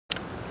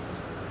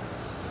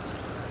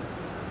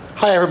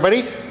Hi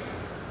everybody.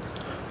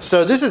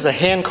 So this is a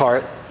hand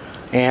cart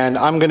and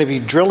I'm going to be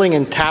drilling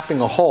and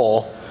tapping a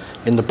hole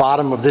in the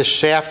bottom of this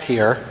shaft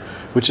here,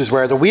 which is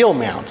where the wheel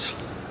mounts.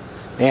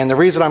 And the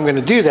reason I'm going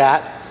to do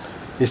that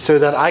is so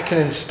that I can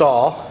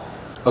install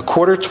a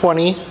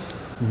 1/4-20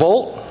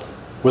 bolt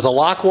with a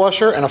lock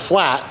washer and a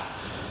flat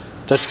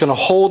that's going to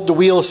hold the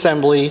wheel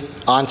assembly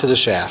onto the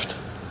shaft.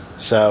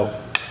 So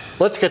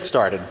let's get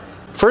started.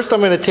 First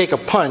I'm going to take a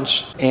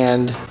punch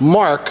and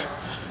mark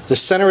the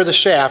center of the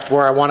shaft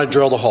where I want to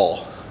drill the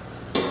hole.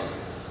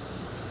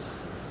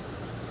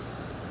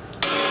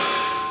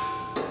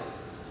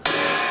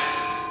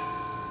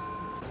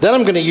 Then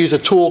I'm going to use a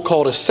tool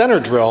called a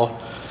center drill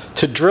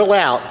to drill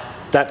out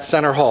that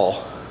center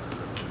hole.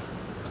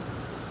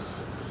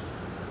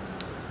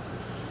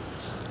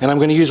 And I'm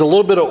going to use a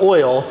little bit of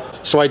oil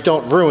so I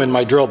don't ruin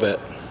my drill bit.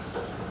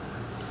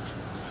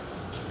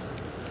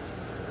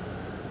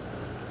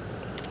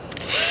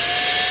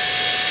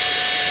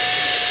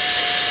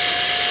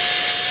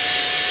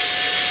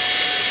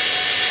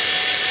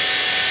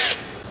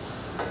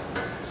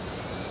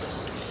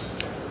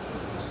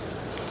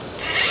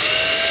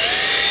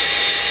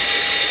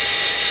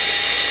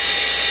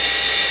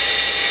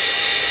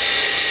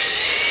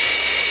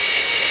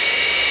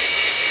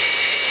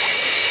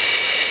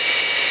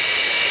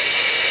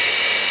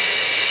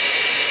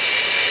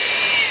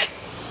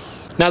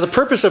 Now the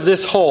purpose of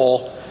this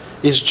hole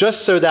is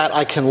just so that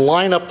I can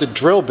line up the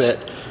drill bit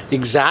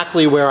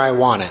exactly where I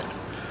want it.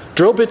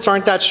 Drill bits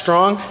aren't that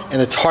strong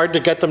and it's hard to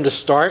get them to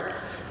start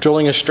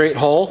drilling a straight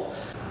hole.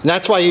 And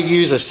that's why you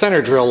use a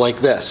center drill like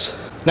this.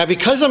 Now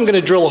because I'm going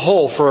to drill a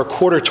hole for a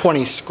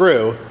 1/4-20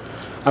 screw,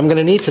 I'm going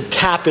to need to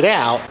tap it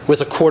out with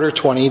a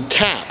 1/4-20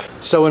 tap.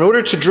 So in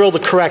order to drill the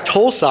correct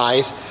hole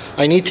size,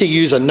 I need to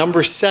use a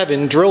number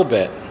 7 drill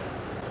bit.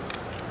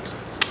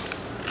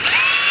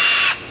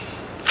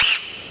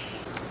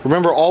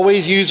 Remember,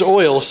 always use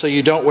oil so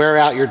you don't wear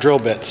out your drill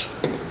bits.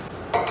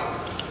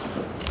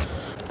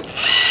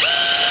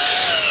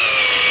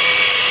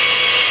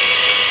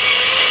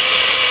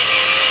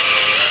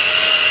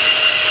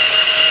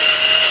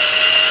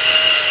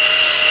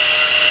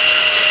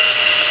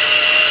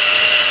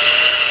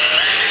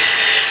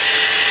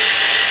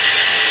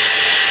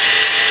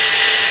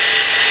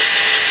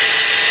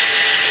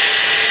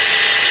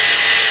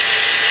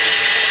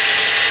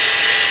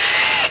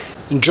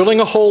 And drilling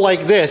a hole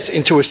like this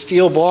into a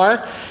steel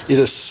bar is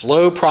a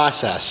slow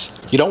process.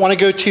 You don't want to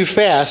go too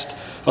fast,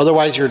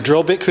 otherwise your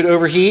drill bit could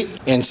overheat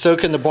and so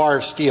can the bar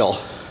of steel.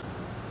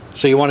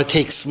 So you want to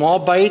take small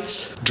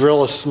bites,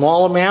 drill a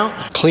small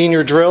amount, clean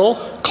your drill,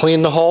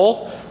 clean the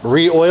hole,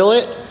 re-oil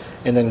it,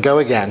 and then go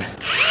again.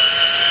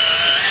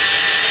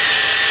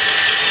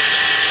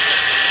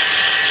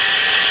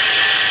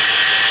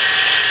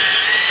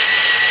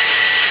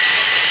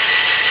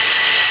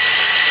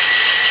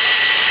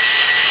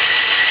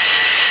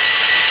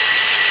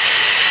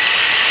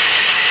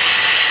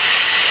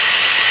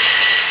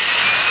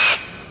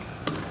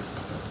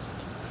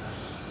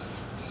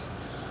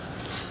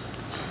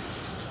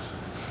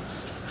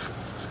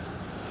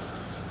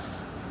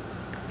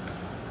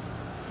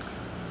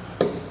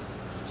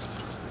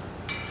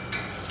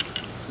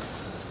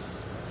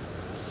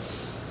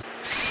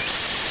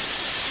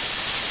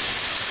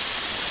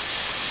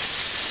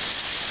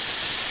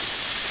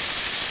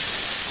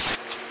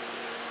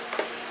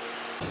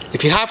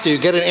 If you have to,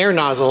 get an air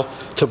nozzle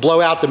to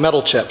blow out the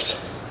metal chips.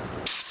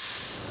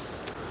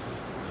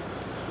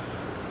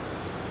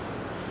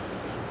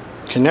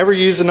 Can never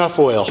use enough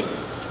oil.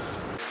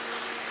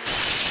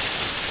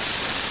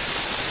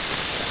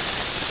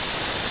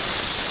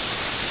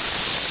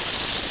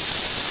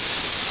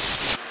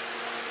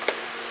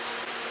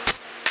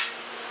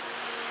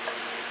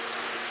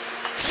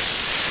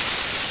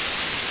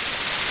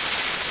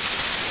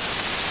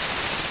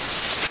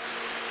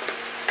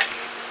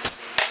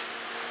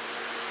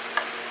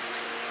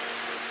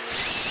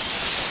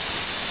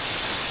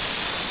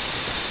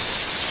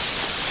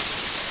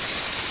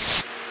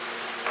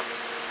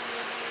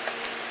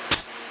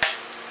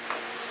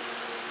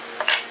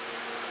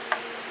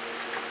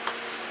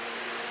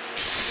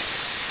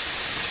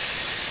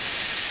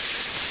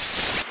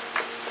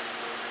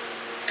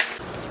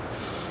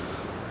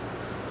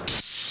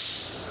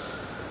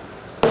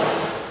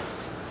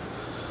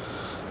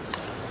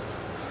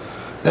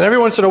 And every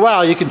once in a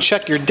while you can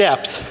check your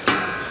depth.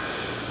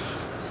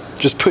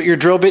 Just put your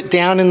drill bit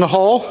down in the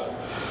hole,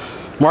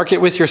 mark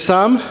it with your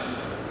thumb,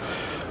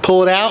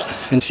 pull it out,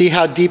 and see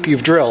how deep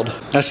you've drilled.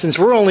 Now since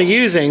we're only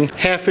using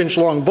 1/2-inch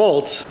long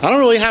bolts, I don't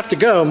really have to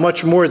go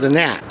much more than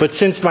that. But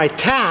since my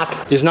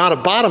tap is not a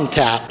bottom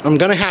tap, I'm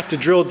gonna have to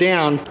drill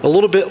down a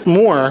little bit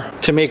more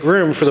to make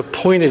room for the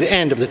pointed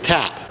end of the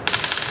tap.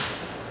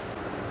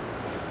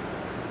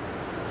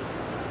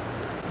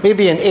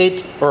 Maybe an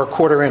 1/8 or a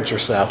 1/4 inch or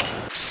so.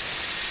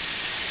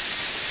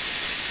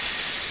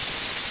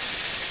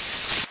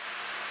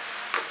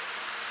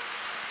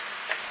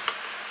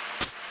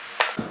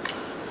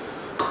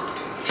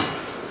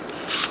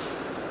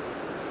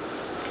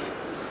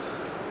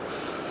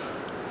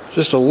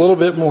 Just a little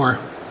bit more.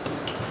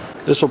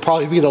 This will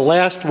probably be the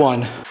last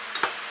one.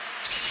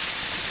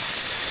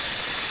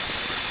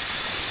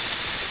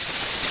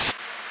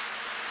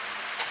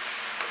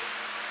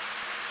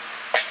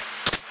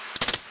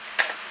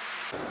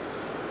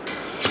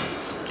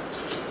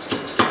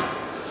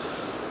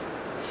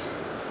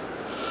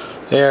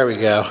 There we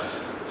go.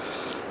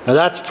 Now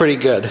that's pretty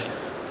good.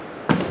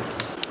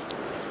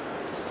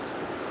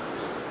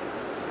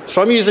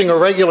 So I'm using a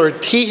regular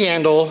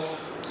T-handle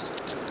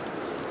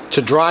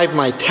to drive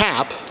my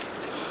tap.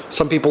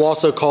 Some people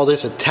also call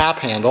this a tap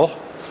handle.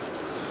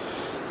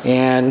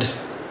 And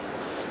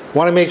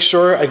want to make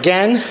sure,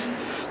 again,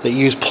 that you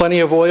use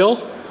plenty of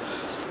oil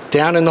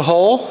down in the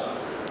hole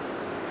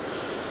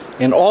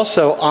and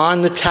also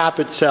on the tap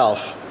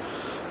itself.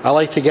 I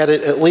like to get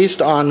it at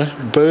least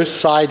on both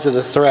sides of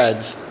the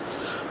threads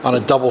on a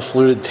double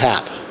fluted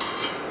tap.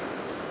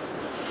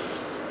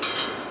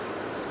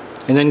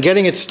 And then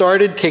getting it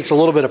started takes a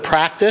little bit of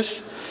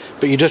practice,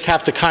 but you just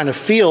have to kind of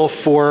feel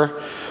for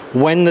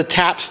when the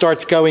tap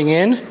starts going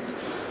in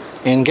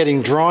and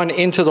getting drawn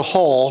into the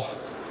hole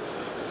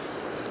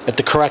at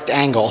the correct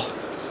angle.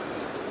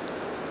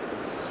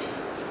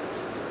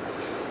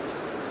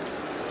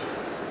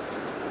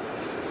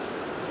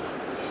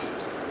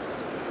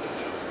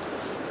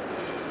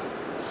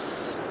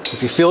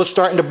 If you feel it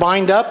starting to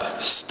bind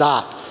up,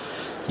 stop.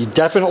 You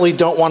definitely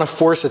don't want to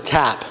force a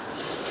tap.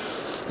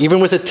 Even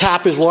with a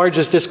tap as large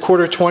as this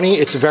 1/4-20,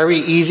 it's very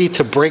easy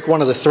to break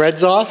one of the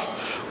threads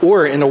off,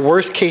 or in a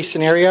worst case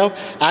scenario,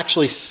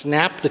 actually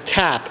snap the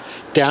tap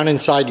down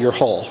inside your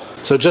hole.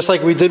 So just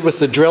like we did with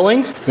the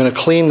drilling, I'm going to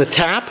clean the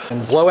tap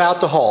and blow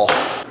out the hole.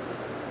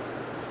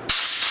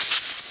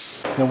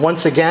 And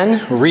once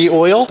again,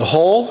 re-oil the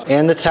hole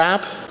and the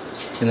tap,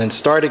 and then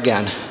start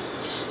again.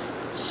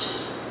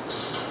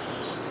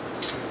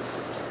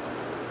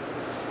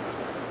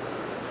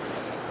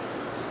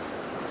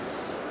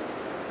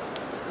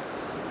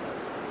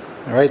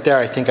 Right there,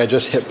 I think I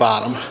just hit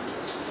bottom.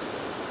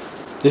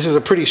 This is a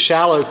pretty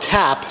shallow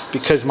tap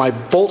because my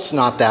bolt's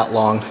not that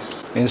long.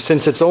 And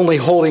since it's only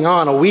holding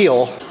on a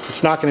wheel,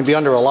 it's not going to be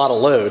under a lot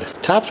of load.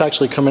 Tap's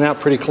actually coming out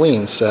pretty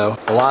clean, so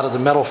a lot of the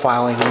metal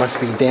filing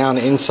must be down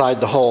inside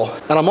the hole.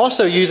 And I'm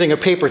also using a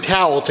paper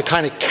towel to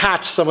kind of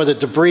catch some of the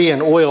debris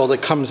and oil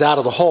that comes out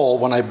of the hole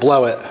when I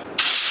blow it.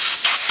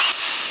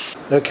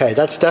 Okay,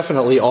 that's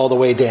definitely all the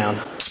way down.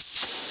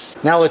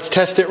 Now let's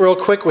test it real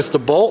quick with the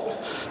bolt.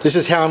 This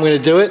is how I'm going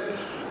to do it.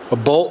 A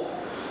bolt,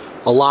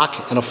 a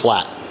lock, and a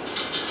flat.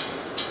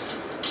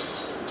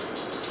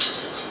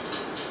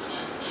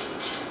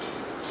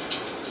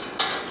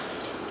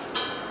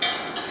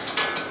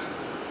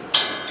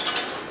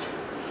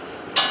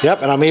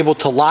 Yep, and I'm able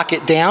to lock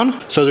it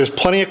down, so there's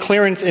plenty of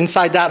clearance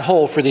inside that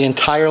hole for the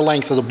entire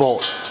length of the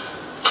bolt.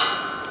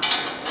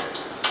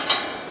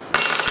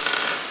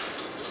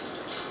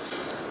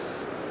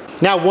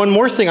 Now, one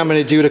more thing I'm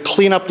going to do to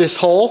clean up this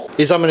hole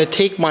is I'm going to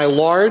take my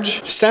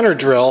large center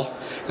drill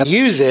and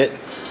use it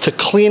to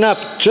clean up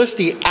just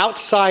the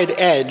outside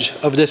edge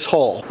of this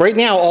hole. Right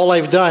now, all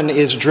I've done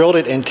is drilled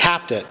it and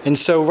tapped it. And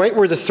so right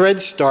where the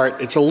threads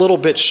start, it's a little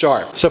bit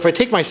sharp. So if I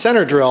take my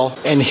center drill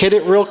and hit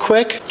it real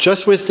quick,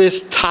 just with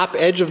this top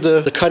edge of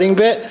the cutting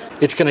bit,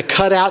 it's going to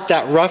cut out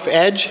that rough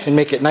edge and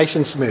make it nice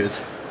and smooth.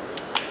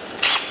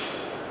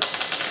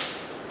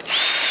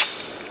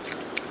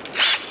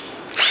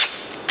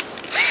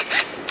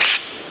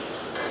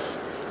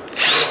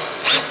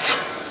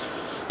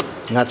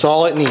 And that's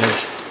all it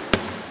needs.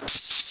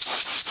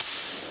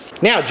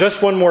 Now,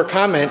 just one more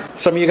comment.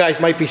 Some of you guys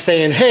might be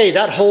saying, hey,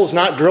 that hole's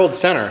not drilled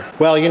center.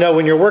 Well, you know,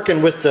 when you're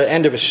working with the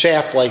end of a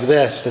shaft like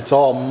this, that's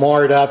all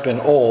marred up and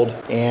old,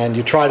 and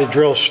you try to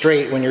drill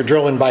straight when you're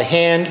drilling by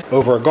hand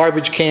over a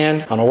garbage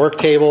can on a work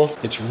table,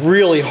 it's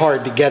really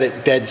hard to get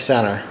it dead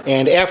center.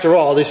 And after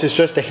all, this is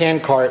just a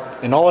hand cart,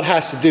 and all it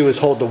has to do is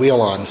hold the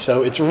wheel on,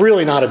 so it's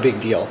really not a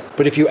big deal.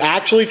 But if you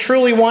actually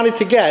truly wanted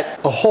to get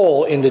a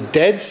hole in the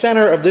dead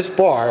center of this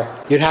bar,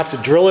 you'd have to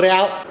drill it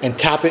out and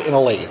tap it in a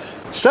lathe.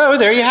 So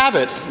there you have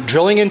it,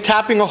 drilling and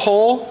tapping a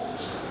hole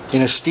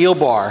in a steel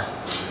bar.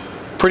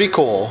 Pretty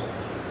cool.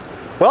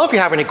 Well, if you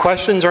have any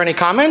questions or any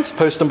comments,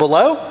 post them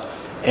below.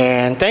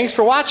 And thanks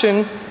for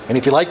watching. And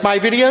if you like my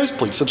videos,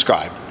 please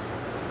subscribe.